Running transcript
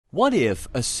What if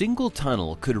a single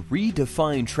tunnel could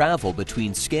redefine travel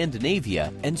between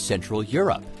Scandinavia and Central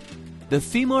Europe? The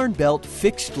Fehmarn Belt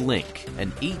Fixed Link,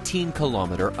 an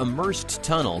 18-kilometer immersed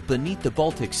tunnel beneath the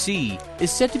Baltic Sea,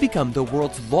 is set to become the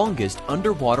world's longest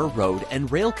underwater road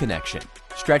and rail connection.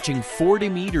 Stretching 40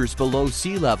 meters below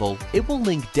sea level, it will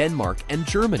link Denmark and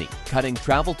Germany, cutting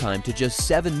travel time to just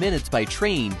 7 minutes by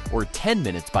train or 10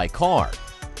 minutes by car.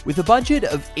 With a budget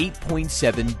of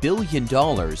 $8.7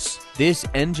 billion, this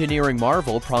engineering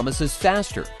marvel promises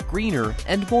faster, greener,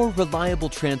 and more reliable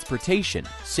transportation,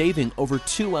 saving over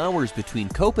 2 hours between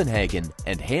Copenhagen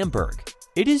and Hamburg.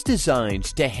 It is designed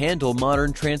to handle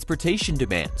modern transportation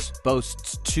demands,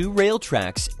 boasts 2 rail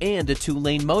tracks and a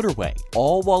 2-lane motorway,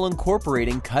 all while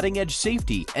incorporating cutting-edge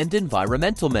safety and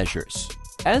environmental measures.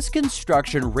 As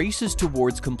construction races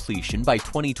towards completion by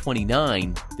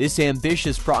 2029, this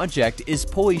ambitious project is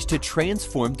poised to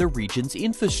transform the region's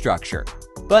infrastructure.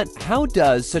 But how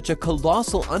does such a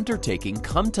colossal undertaking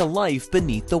come to life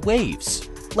beneath the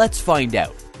waves? Let's find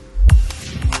out.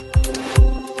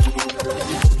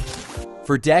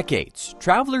 For decades,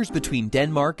 travelers between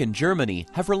Denmark and Germany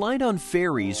have relied on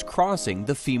ferries crossing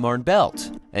the Fehmarn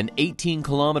Belt, an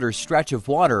 18-kilometer stretch of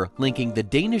water linking the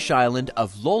Danish island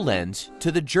of Lolland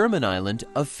to the German island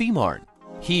of Fehmarn.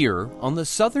 Here, on the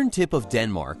southern tip of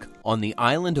Denmark, on the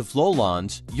island of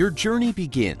Lolland, your journey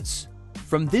begins.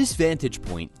 From this vantage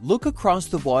point, look across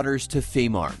the waters to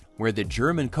Fehmarn, where the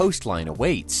German coastline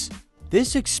awaits.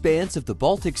 This expanse of the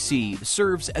Baltic Sea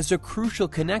serves as a crucial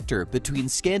connector between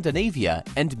Scandinavia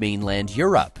and mainland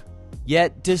Europe.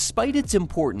 Yet, despite its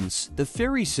importance, the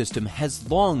ferry system has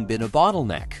long been a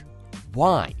bottleneck.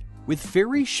 Why? With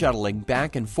ferries shuttling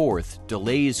back and forth,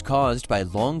 delays caused by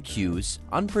long queues,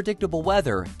 unpredictable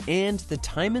weather, and the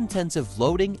time-intensive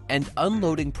loading and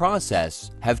unloading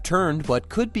process have turned what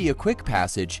could be a quick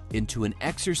passage into an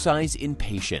exercise in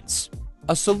patience.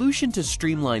 A solution to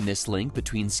streamline this link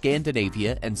between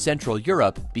Scandinavia and Central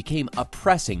Europe became a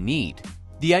pressing need.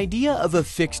 The idea of a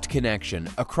fixed connection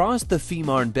across the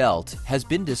Fehmarn Belt has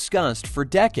been discussed for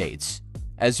decades.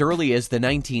 As early as the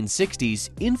 1960s,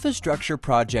 infrastructure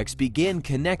projects began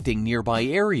connecting nearby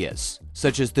areas,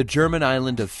 such as the German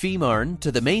island of Fehmarn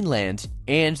to the mainland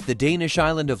and the Danish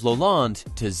island of Lolland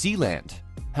to Zealand.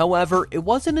 However, it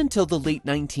wasn't until the late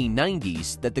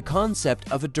 1990s that the concept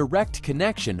of a direct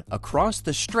connection across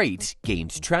the strait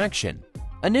gained traction.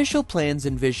 Initial plans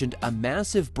envisioned a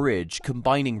massive bridge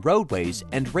combining roadways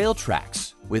and rail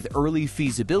tracks, with early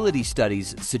feasibility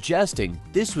studies suggesting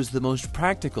this was the most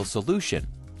practical solution.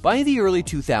 By the early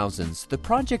 2000s, the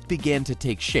project began to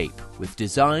take shape, with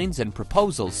designs and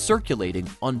proposals circulating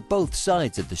on both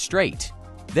sides of the strait.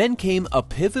 Then came a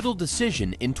pivotal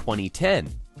decision in 2010.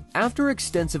 After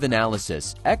extensive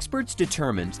analysis, experts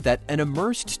determined that an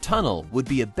immersed tunnel would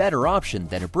be a better option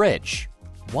than a bridge.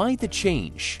 Why the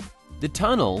change? The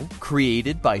tunnel,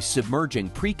 created by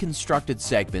submerging pre-constructed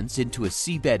segments into a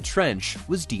seabed trench,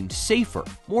 was deemed safer,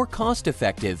 more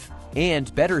cost-effective,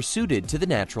 and better suited to the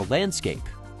natural landscape.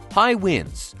 High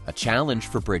winds, a challenge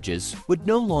for bridges, would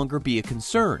no longer be a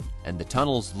concern, and the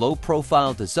tunnel's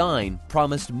low-profile design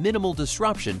promised minimal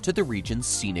disruption to the region's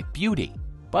scenic beauty.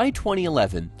 By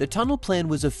 2011, the tunnel plan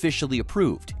was officially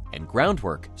approved, and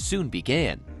groundwork soon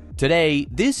began. Today,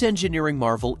 this engineering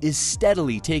marvel is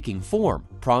steadily taking form,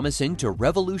 promising to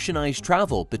revolutionize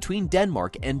travel between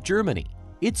Denmark and Germany.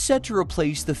 It's set to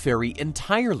replace the ferry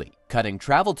entirely, cutting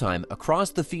travel time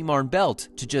across the Fehmarn Belt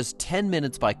to just 10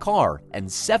 minutes by car and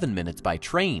 7 minutes by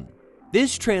train.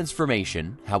 This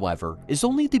transformation, however, is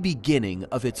only the beginning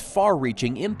of its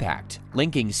far-reaching impact,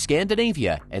 linking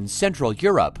Scandinavia and Central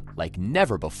Europe like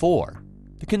never before.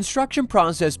 The construction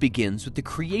process begins with the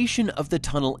creation of the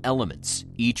tunnel elements,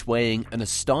 each weighing an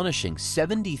astonishing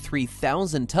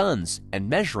 73,000 tons and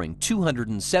measuring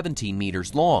 217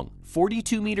 meters long,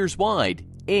 42 meters wide,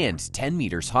 and 10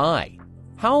 meters high.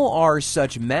 How are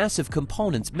such massive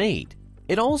components made?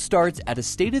 It all starts at a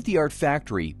state-of-the-art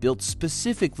factory built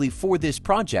specifically for this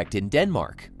project in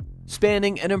Denmark.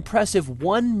 Spanning an impressive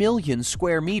 1 million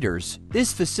square meters,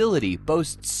 this facility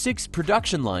boasts 6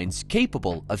 production lines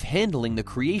capable of handling the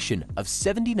creation of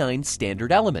 79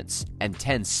 standard elements and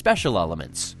 10 special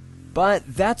elements. But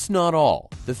that's not all.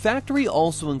 The factory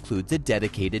also includes a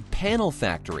dedicated panel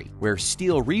factory, where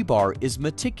steel rebar is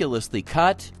meticulously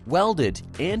cut, welded,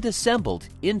 and assembled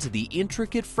into the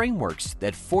intricate frameworks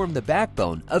that form the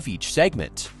backbone of each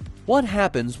segment. What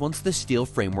happens once the steel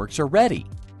frameworks are ready?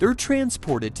 They're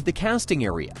transported to the casting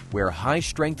area, where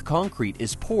high-strength concrete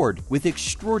is poured with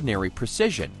extraordinary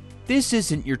precision. This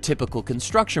isn't your typical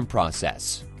construction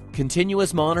process.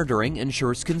 Continuous monitoring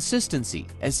ensures consistency,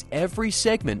 as every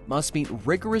segment must meet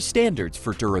rigorous standards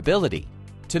for durability.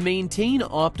 To maintain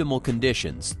optimal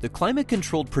conditions, the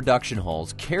climate-controlled production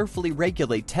halls carefully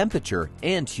regulate temperature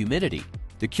and humidity.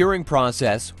 The curing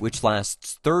process, which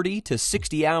lasts 30 to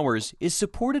 60 hours, is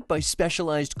supported by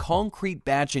specialized concrete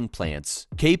batching plants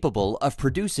capable of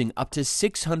producing up to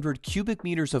 600 cubic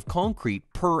meters of concrete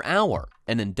per hour,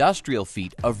 an industrial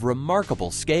feat of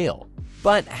remarkable scale.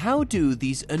 But how do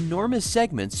these enormous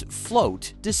segments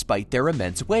float despite their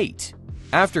immense weight?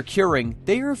 After curing,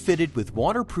 they are fitted with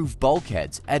waterproof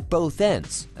bulkheads at both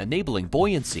ends, enabling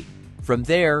buoyancy. From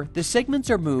there, the segments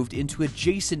are moved into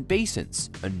adjacent basins,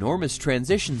 enormous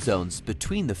transition zones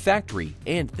between the factory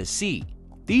and the sea.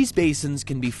 These basins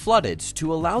can be flooded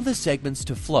to allow the segments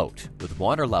to float, with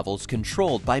water levels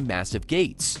controlled by massive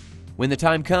gates. When the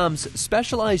time comes,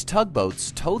 specialized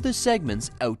tugboats tow the segments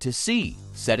out to sea,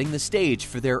 setting the stage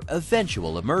for their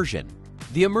eventual immersion.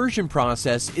 The immersion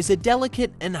process is a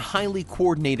delicate and highly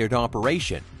coordinated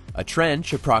operation. A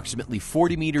trench approximately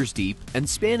 40 meters deep and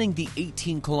spanning the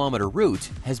 18-kilometer route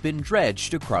has been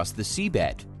dredged across the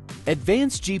seabed.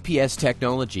 Advanced GPS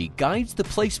technology guides the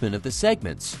placement of the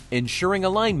segments, ensuring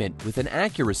alignment with an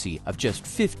accuracy of just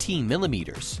 15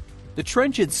 millimeters. The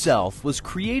trench itself was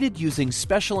created using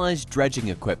specialized dredging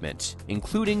equipment,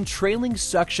 including trailing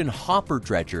suction hopper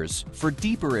dredgers for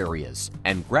deeper areas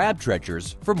and grab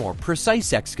dredgers for more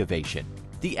precise excavation.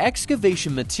 The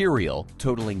excavation material,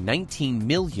 totaling 19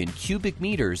 million cubic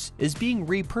meters, is being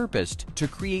repurposed to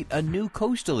create a new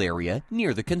coastal area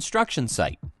near the construction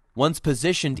site. Once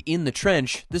positioned in the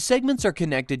trench, the segments are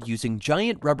connected using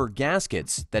giant rubber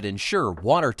gaskets that ensure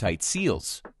watertight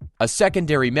seals. A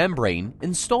secondary membrane,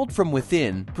 installed from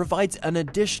within, provides an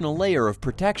additional layer of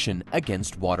protection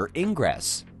against water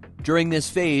ingress. During this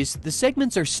phase, the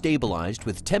segments are stabilized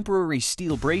with temporary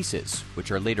steel braces, which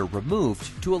are later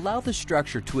removed to allow the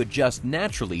structure to adjust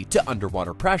naturally to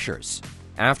underwater pressures.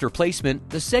 After placement,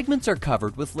 the segments are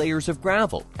covered with layers of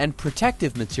gravel and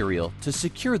protective material to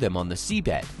secure them on the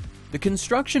seabed. The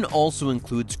construction also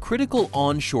includes critical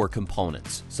onshore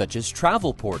components, such as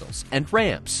travel portals and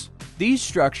ramps. These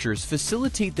structures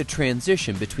facilitate the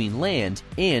transition between land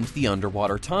and the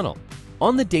underwater tunnel.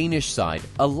 On the Danish side,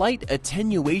 a light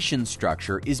attenuation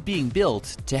structure is being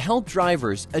built to help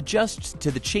drivers adjust to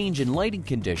the change in lighting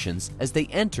conditions as they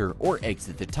enter or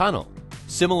exit the tunnel.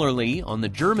 Similarly, on the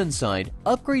German side,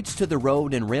 upgrades to the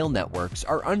road and rail networks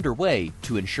are underway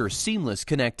to ensure seamless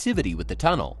connectivity with the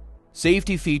tunnel.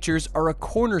 Safety features are a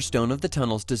cornerstone of the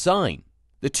tunnel's design.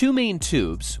 The two main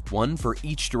tubes, one for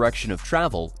each direction of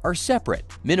travel, are separate,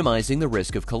 minimizing the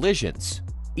risk of collisions.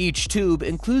 Each tube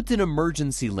includes an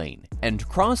emergency lane, and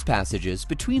cross passages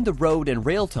between the road and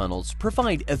rail tunnels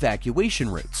provide evacuation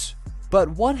routes. But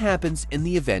what happens in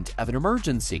the event of an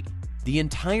emergency? The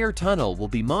entire tunnel will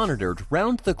be monitored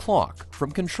round the clock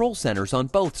from control centers on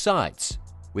both sides,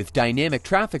 with dynamic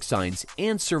traffic signs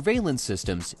and surveillance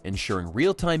systems ensuring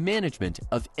real-time management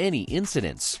of any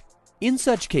incidents. In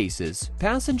such cases,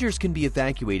 passengers can be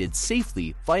evacuated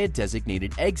safely via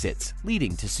designated exits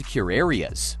leading to secure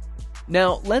areas.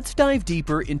 Now, let's dive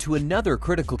deeper into another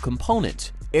critical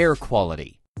component: air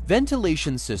quality.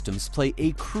 Ventilation systems play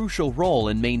a crucial role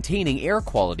in maintaining air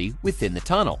quality within the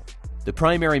tunnel. The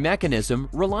primary mechanism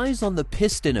relies on the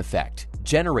piston effect,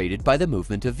 generated by the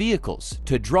movement of vehicles,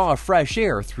 to draw fresh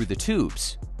air through the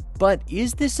tubes. But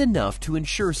is this enough to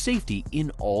ensure safety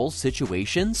in all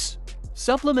situations?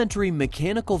 Supplementary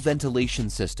mechanical ventilation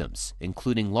systems,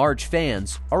 including large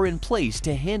fans, are in place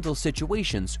to handle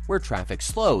situations where traffic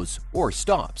slows or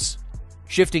stops.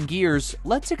 Shifting gears,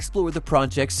 let's explore the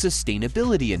project's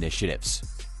sustainability initiatives.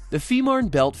 The Fehmarn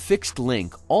Belt Fixed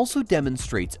Link also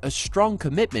demonstrates a strong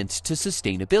commitment to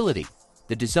sustainability.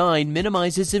 The design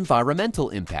minimizes environmental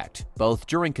impact, both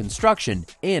during construction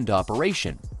and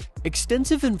operation.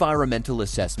 Extensive environmental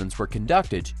assessments were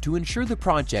conducted to ensure the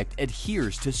project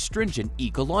adheres to stringent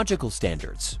ecological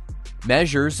standards.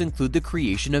 Measures include the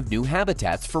creation of new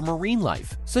habitats for marine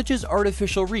life, such as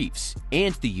artificial reefs,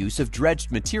 and the use of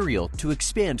dredged material to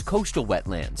expand coastal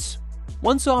wetlands.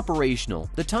 Once operational,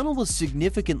 the tunnel will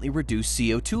significantly reduce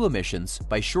CO2 emissions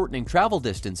by shortening travel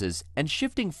distances and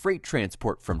shifting freight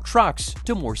transport from trucks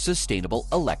to more sustainable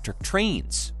electric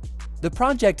trains. The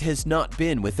project has not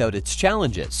been without its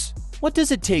challenges. What does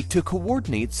it take to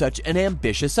coordinate such an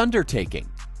ambitious undertaking?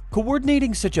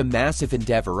 Coordinating such a massive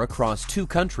endeavor across two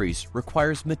countries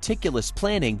requires meticulous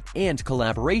planning and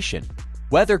collaboration.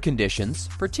 Weather conditions,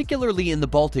 particularly in the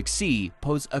Baltic Sea,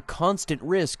 pose a constant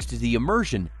risk to the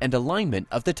immersion and alignment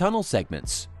of the tunnel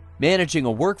segments. Managing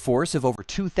a workforce of over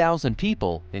 2,000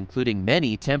 people, including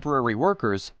many temporary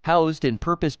workers housed in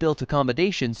purpose-built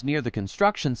accommodations near the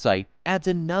construction site, adds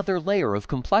another layer of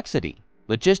complexity.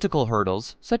 Logistical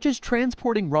hurdles, such as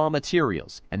transporting raw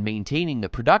materials and maintaining the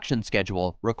production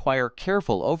schedule, require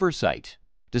careful oversight.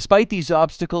 Despite these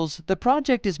obstacles, the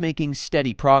project is making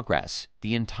steady progress.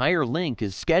 The entire link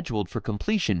is scheduled for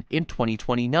completion in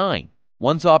 2029.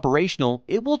 Once operational,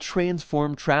 it will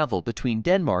transform travel between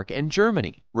Denmark and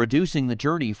Germany, reducing the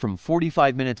journey from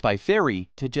 45 minutes by ferry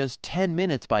to just 10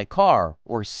 minutes by car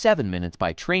or 7 minutes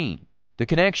by train. The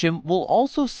connection will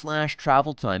also slash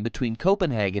travel time between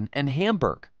Copenhagen and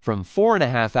Hamburg from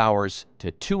 4.5 hours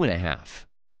to 2.5.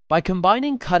 By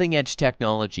combining cutting-edge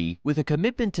technology with a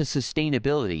commitment to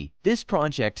sustainability, this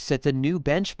project sets a new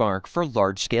benchmark for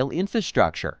large-scale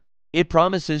infrastructure. It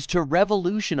promises to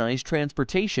revolutionize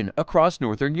transportation across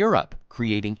Northern Europe,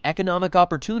 creating economic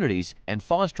opportunities and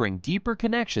fostering deeper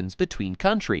connections between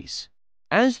countries.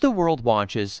 As the world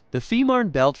watches, the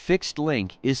Fehmarn Belt Fixed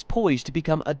Link is poised to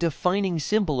become a defining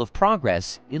symbol of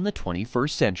progress in the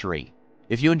 21st century.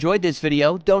 If you enjoyed this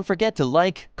video, don't forget to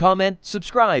like, comment,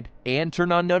 subscribe, and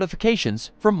turn on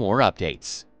notifications for more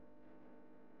updates.